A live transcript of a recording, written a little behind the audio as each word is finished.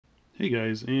Hey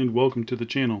guys, and welcome to the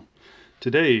channel.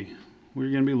 Today we're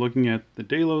going to be looking at the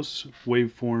Dailos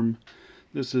Waveform.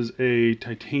 This is a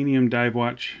titanium dive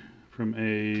watch from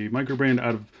a Microbrand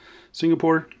out of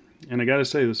Singapore, and I gotta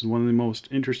say this is one of the most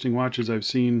interesting watches I've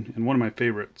seen and one of my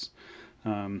favorites.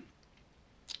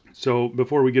 So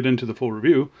before we get into the full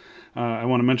review, I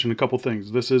want to mention a couple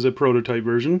things. This is a prototype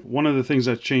version. One of the things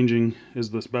that's changing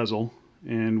is this bezel,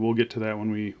 and we'll get to that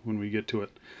when we get to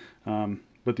it.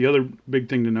 But the other big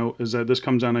thing to note is that this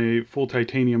comes on a full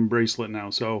titanium bracelet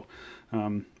now. So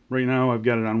right now I've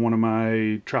got it on one of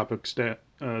my Tropic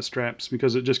straps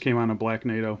because it just came on a black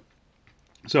NATO.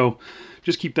 So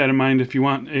just keep that in mind. If you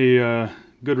want a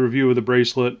good review of the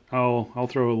bracelet, I'll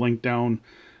throw a link down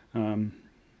in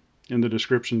the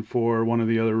description for one of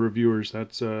the other reviewers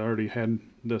that's already had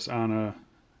this on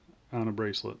a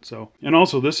bracelet. So, and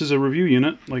also this is a review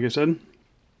unit. Like I said,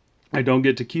 I don't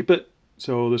get to keep it.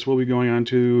 So this will be going on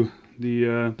to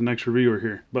the next reviewer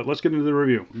here. But let's get into the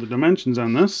review. The dimensions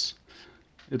on this,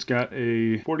 it's got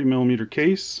a 40 millimeter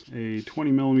case, a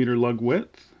 20 millimeter lug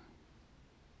width.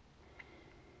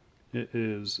 It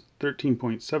is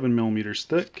 13.7 millimeters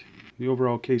thick. The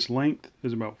overall case length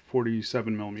is about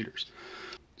 47 millimeters.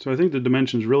 So I think the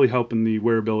dimensions really help in the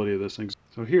wearability of this thing.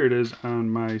 So here it is on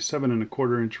my 7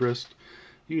 1/4 inch wrist.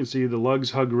 You can see the lugs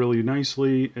hug really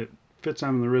nicely. It fits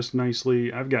on the wrist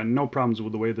nicely. I've got no problems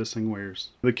with the way this thing wears.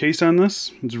 The case on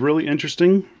this is really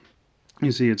interesting.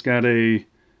 You see it's got a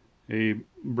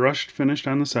brushed finish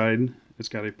on the side. It's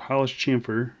got a polished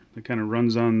chamfer that kind of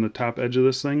runs on the top edge of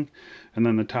this thing. And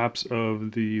then the tops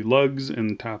of the lugs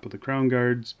and the top of the crown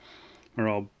guards are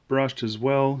all brushed as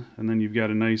well. And then you've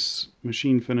got a nice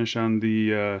machine finish on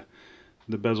the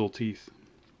bezel teeth.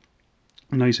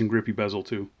 Nice and grippy bezel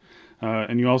too.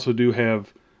 And you also do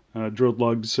have drilled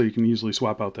lugs, so you can easily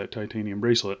swap out that titanium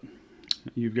bracelet.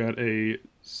 You've got a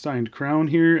signed crown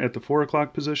here at the 4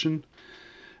 o'clock position,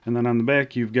 and then on the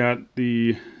back you've got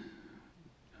the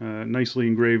nicely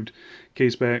engraved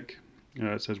case back.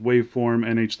 It says Waveform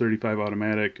NH35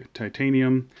 automatic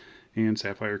titanium and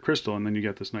sapphire crystal, and then you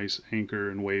got this nice anchor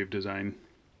and wave design,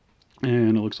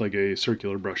 and it looks like a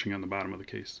circular brushing on the bottom of the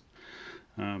case.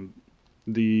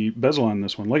 The bezel on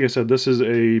this one, like I said, this is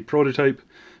a prototype,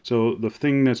 so the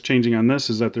thing that's changing on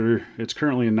this is that it's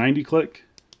currently a 90 click,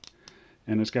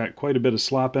 and it's got quite a bit of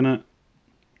slop in it,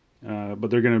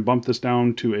 but they're going to bump this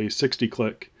down to a 60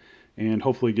 click and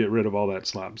hopefully get rid of all that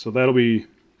slop. So that'll be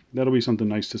something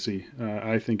nice to see.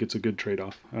 I think it's a good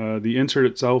trade-off. The insert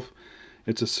itself,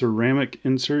 it's a ceramic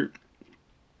insert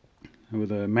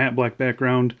with a matte black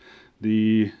background.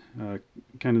 The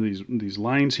kind of these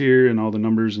lines here and all the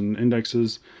numbers and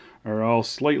indexes are all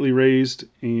slightly raised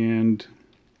and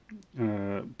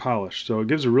polished, so it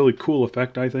gives a really cool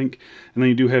effect, I think. And then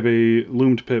you do have a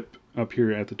loomed pip up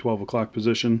here at the 12 o'clock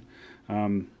position.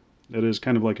 It is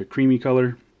kind of like a creamy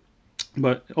color,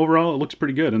 but overall it looks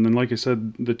pretty good. And then, like I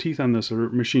said, the teeth on this are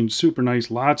machined super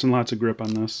nice, lots and lots of grip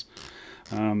on this.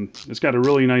 It's got a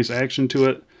really nice action to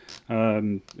it,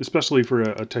 especially for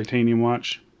a titanium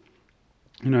watch.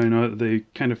 You know, I know they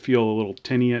kind of feel a little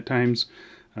tinny at times,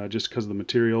 just because of the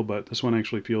material, but this one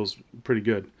actually feels pretty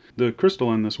good. The crystal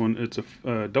on this one, it's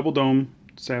a double dome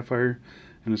sapphire,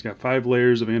 and it's got 5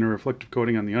 layers of anti-reflective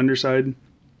coating on the underside,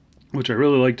 which I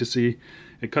really like to see.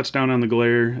 It cuts down on the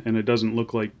glare, and it doesn't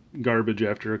look like garbage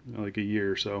after like a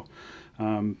year or so.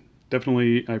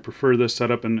 Definitely, I prefer this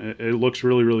setup, and it looks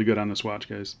really, really good on this watch,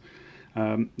 guys.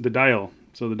 The dial.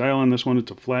 So the dial on this one,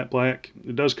 it's a flat black.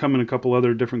 It does come in a couple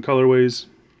other different colorways.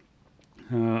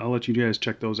 I'll let you guys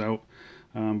check those out.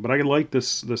 But I like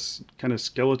this kind of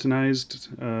skeletonized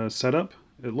setup.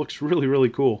 It looks really, really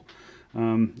cool.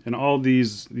 And all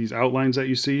these outlines that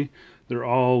you see, they're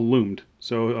all loomed.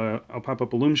 So I'll pop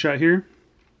up a loom shot here,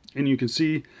 and you can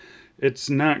see it's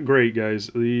not great, guys.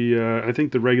 I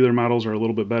think the regular models are a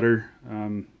little bit better,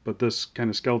 but this kind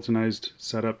of skeletonized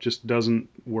setup just doesn't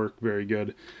work very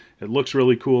good. It looks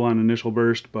really cool on initial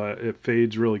burst, but it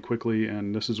fades really quickly,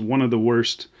 and this is one of the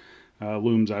worst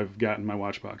looms I've got in my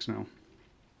watch box now.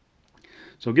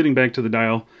 So getting back to the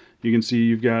dial, you can see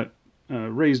you've got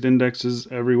raised indexes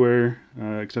everywhere,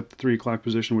 except the 3 o'clock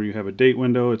position where you have a date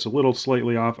window. It's a little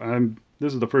slightly off.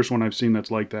 This is the first one I've seen that's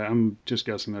like that. I'm just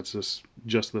guessing that's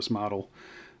just this model.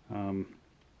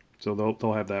 So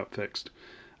they'll have that fixed.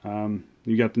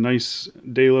 You got the nice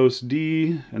Dailos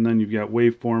D, and then you've got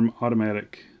Waveform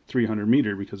automatic 300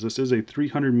 meter, because this is a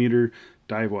 300 meter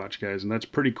dive watch, guys, and that's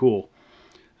pretty cool.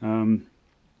 The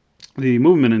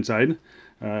movement inside,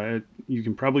 you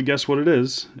can probably guess what it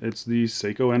is. It's the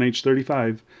Seiko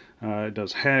NH35. It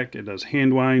does hack, it does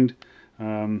hand wind.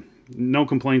 No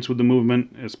complaints with the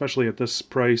movement, especially at this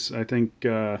price. I think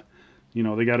you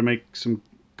know, they got to make some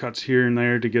cuts here and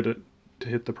there to get it to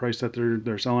hit the price that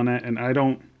they're selling at. And I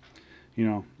don't, you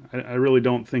know, I really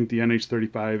don't think the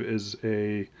NH35 is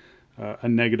a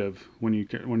negative when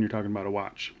you're talking about a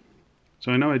watch.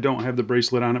 So I know I don't have the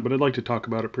bracelet on it, but I'd like to talk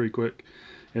about it pretty quick.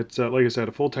 It's like I said,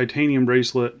 a full titanium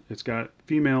bracelet. It's got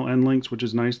female end links, which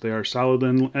is nice. They are solid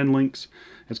end links.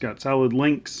 It's got solid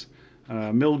links,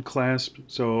 milled clasp.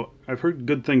 So I've heard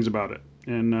good things about it,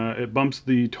 and it bumps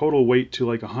the total weight to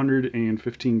like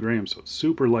 115 grams. So it's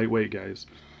super lightweight, guys.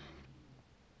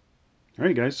 All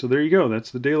right, guys. So there you go. That's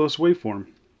the Dailos Waveform.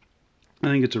 I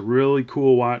think it's a really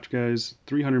cool watch, guys.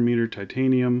 300-meter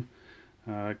titanium.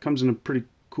 It comes in a pretty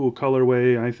cool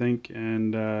colorway, I think,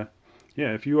 and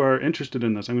yeah, if you are interested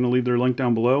in this, I'm going to leave their link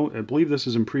down below. I believe this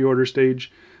is in pre-order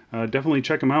stage. Definitely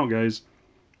check them out, guys.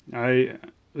 This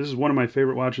is one of my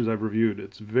favorite watches I've reviewed.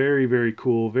 It's very, very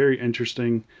cool, very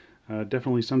interesting.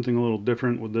 Definitely something a little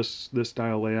different with this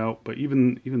style layout, but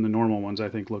even the normal ones I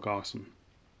think look awesome.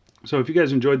 So if you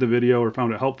guys enjoyed the video or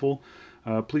found it helpful,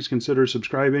 please consider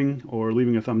subscribing or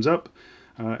leaving a thumbs up.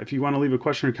 If you want to leave a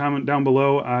question or comment down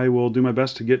below, I will do my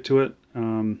best to get to it.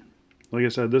 Like I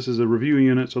said, this is a review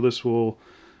unit, so this will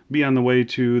be on the way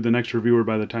to the next reviewer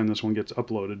by the time this one gets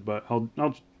uploaded, but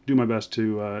I'll do my best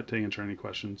to answer any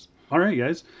questions. All right,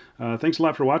 guys. Thanks a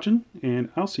lot for watching, and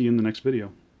I'll see you in the next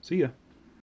video. See ya.